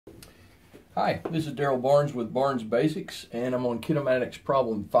Hi, this is Daryl Barnes with BarnesBasics, and I'm on Kinematics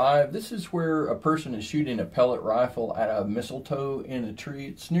problem 5. This is where a person is shooting a pellet rifle at a mistletoe in a tree.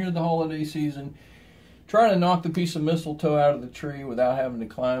 It's near the holiday season, trying to knock the piece of mistletoe out of the tree without having to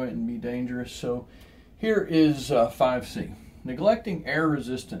climb it and be dangerous. So here is 5C. Neglecting air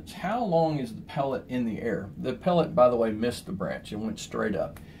resistance. How long is the pellet in the air? The pellet, by the way, missed the branch and went straight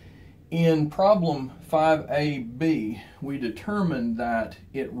up. In problem 5AB, we determined that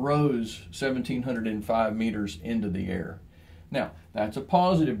it rose 1,705 meters into the air. Now, that's a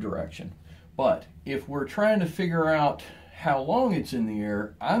positive direction, but if we're trying to figure out how long it's in the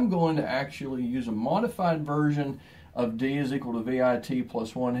air, I'm going to actually use a modified version of d is equal to VIT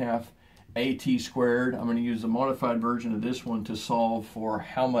plus 1/2 AT squared. I'm going to use the modified version of this one to solve for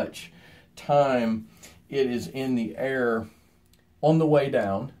how much time it is in the air on the way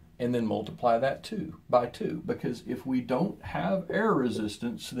down, and then multiply that by 2, because if we don't have air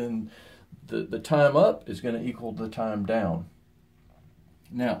resistance, then the time up is going to equal the time down.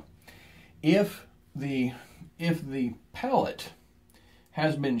 Now, if the pellet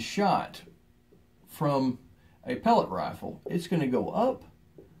has been shot from a pellet rifle, it's going to go up,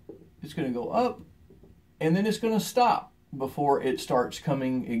 and then it's going to stop before it starts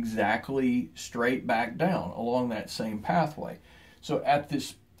coming exactly straight back down along that same pathway. So at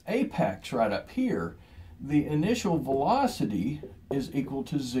this apex right up here, the initial velocity is equal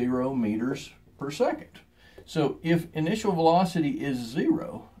to 0 meters per second. So if initial velocity is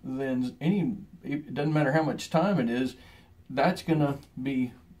 0, then it doesn't matter how much time it is, that's going to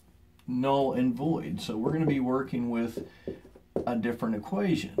be null and void. So we're going to be working with a different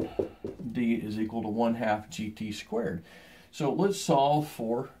equation. D is equal to 1/2 GT squared. So let's solve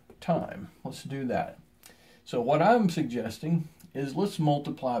for time. Let's do that. So what I'm suggesting is let's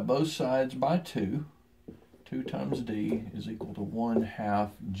multiply both sides by 2. 2 times d is equal to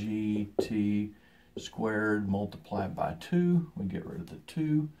 1/2 gt squared multiplied by 2. We get rid of the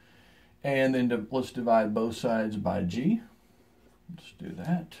 2. And then let's divide both sides by g. Let's do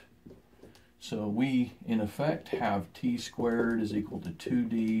that. So we, in effect, have t squared is equal to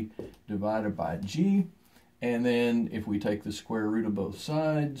 2d divided by g. And then if we take the square root of both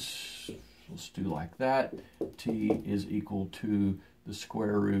sides, let's do like that. T is equal to the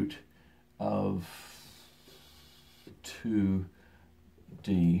square root of 2d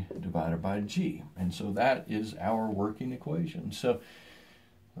divided by g. And so that is our working equation. So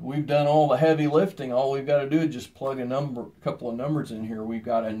we've done all the heavy lifting. All we've got to do is just plug a couple of numbers in here. We've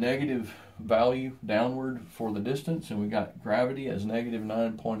got a negative value downward for the distance, and we got gravity as negative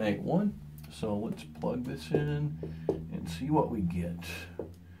 9.81. So let's plug this in and see what we get.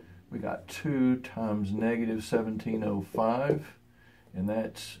 We got 2 times negative 1705, and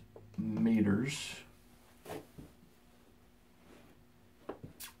that's meters.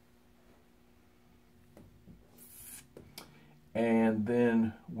 And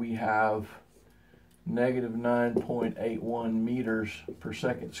then we have negative 9.81 meters per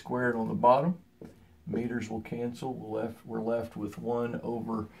second squared on the bottom. Meters will cancel. We're left with 1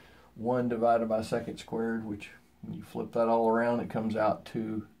 over 1 divided by second squared, which when you flip that all around, it comes out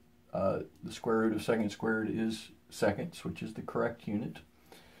to the square root of second squared is seconds, which is the correct unit.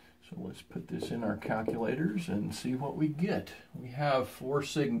 So let's put this in our calculators and see what we get. We have 4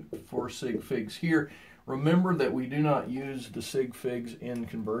 sig figs here. Remember that we do not use the sig figs in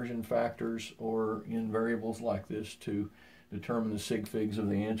conversion factors or in variables like this to determine the sig figs of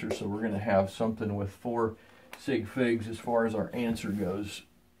the answer. So we're going to have something with 4 sig figs as far as our answer goes.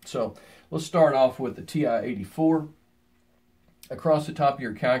 So let's start off with the TI-84. Across the top of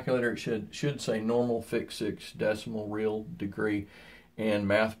your calculator, it should say normal, fix 6, decimal, real, degree, and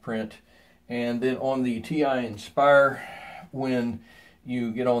math print. And then on the TI-Nspire, when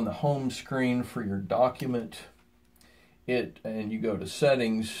you get on the home screen for your document, and you go to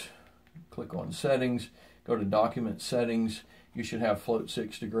settings, click on settings, go to document settings, you should have float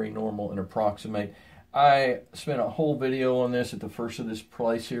 6 degree, normal, and approximate. I spent a whole video on this at the first of this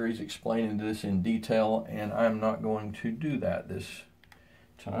play series explaining this in detail, and I'm not going to do that this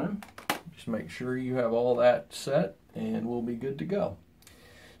time. Just make sure you have all that set and we'll be good to go.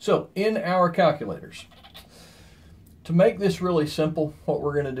 So in our calculators, to make this really simple, what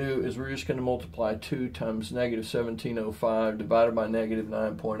we're going to do is we're just going to multiply 2 times negative 1705 divided by negative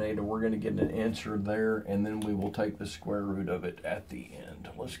 9.8, and we're going to get an answer there, and then we will take the square root of it at the end.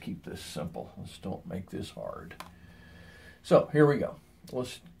 Let's keep this simple. Let's don't make this hard. So here we go.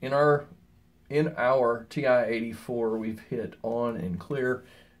 In our TI-84, we've hit on and clear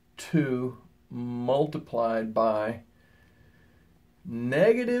 2 multiplied by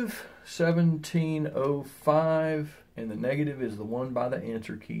negative 1705, and the negative is the one by the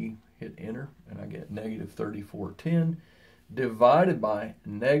answer key. hit enter, and I get negative 3410 divided by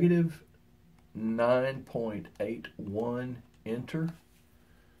negative 9.81, enter.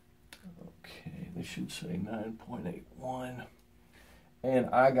 Okay, this should say 9.81. And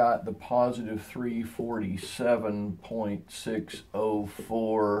I got the positive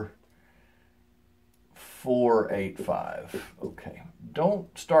 347.604485. Okay,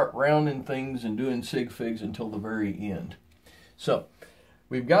 don't start rounding things and doing sig figs until the very end. So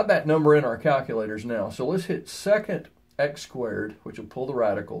we've got that number in our calculators now. So let's hit second x squared, which will pull the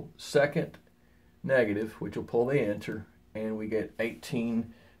radical, second negative, which will pull the enter, and we get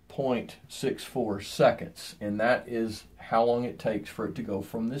 18.64 seconds. And that is how long it takes for it to go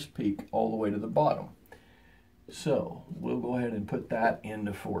from this peak all the way to the bottom. So we'll go ahead and put that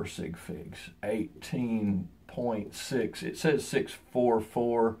into 4 sig figs. 18.6, it says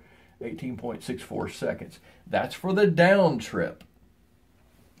 644, 18.64 seconds. That's for the down trip.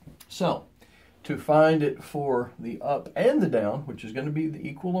 So to find it for the up and the down, which is going to be the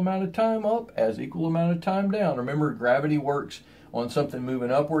equal amount of time up as equal amount of time down. Remember, gravity works on something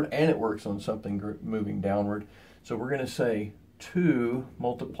moving upward and it works on something moving downward. So we're going to say 2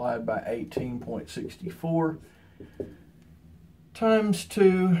 multiplied by 18.64 times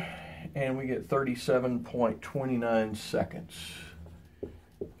 2, and we get 37.29 seconds.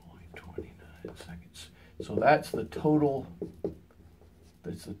 29 seconds. So that's the total.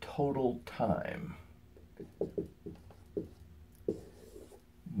 That's the total time.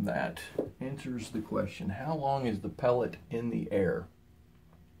 That answers the question, how long is the pellet in the air?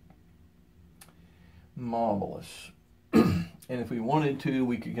 Marvelous. And if we wanted to,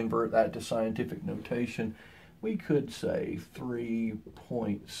 we could convert that to scientific notation. We could say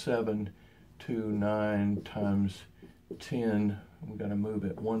 3.729 times 10. We've got to move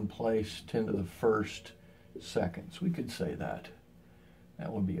it one place, 10 to the first seconds. We could say that.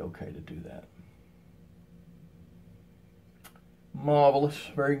 That would be okay to do that. Marvelous.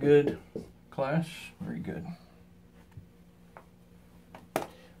 Very good, class. Very good.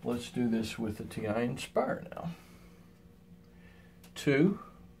 Let's do this with the TI-Nspire now. 2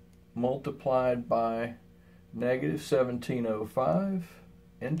 multiplied by negative 1705,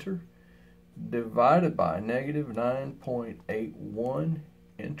 enter, divided by negative 9.81,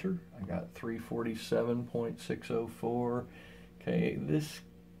 enter. I got 347.604. Okay, this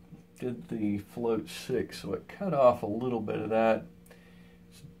did the float 6, so it cut off a little bit of that.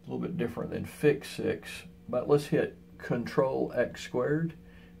 It's a little bit different than fix 6, but let's hit Control X squared,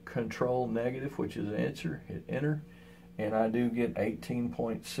 Control negative, which is answer, hit enter, and I do get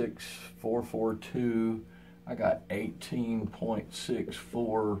 18.6442. I got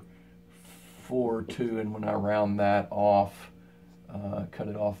 18.6442, and when I round that off, cut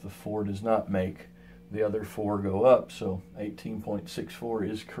it off, the 4 does not make the other 4 go up, so 18.64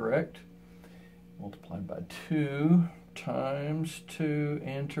 is correct. Multiplied by 2 times 2,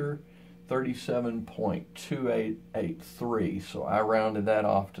 enter, 37.2883. So I rounded that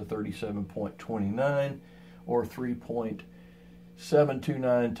off to 37.29, or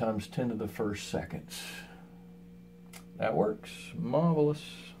 3.729 times 10 to the first seconds. That works.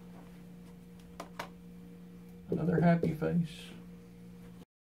 Marvelous. Another happy face.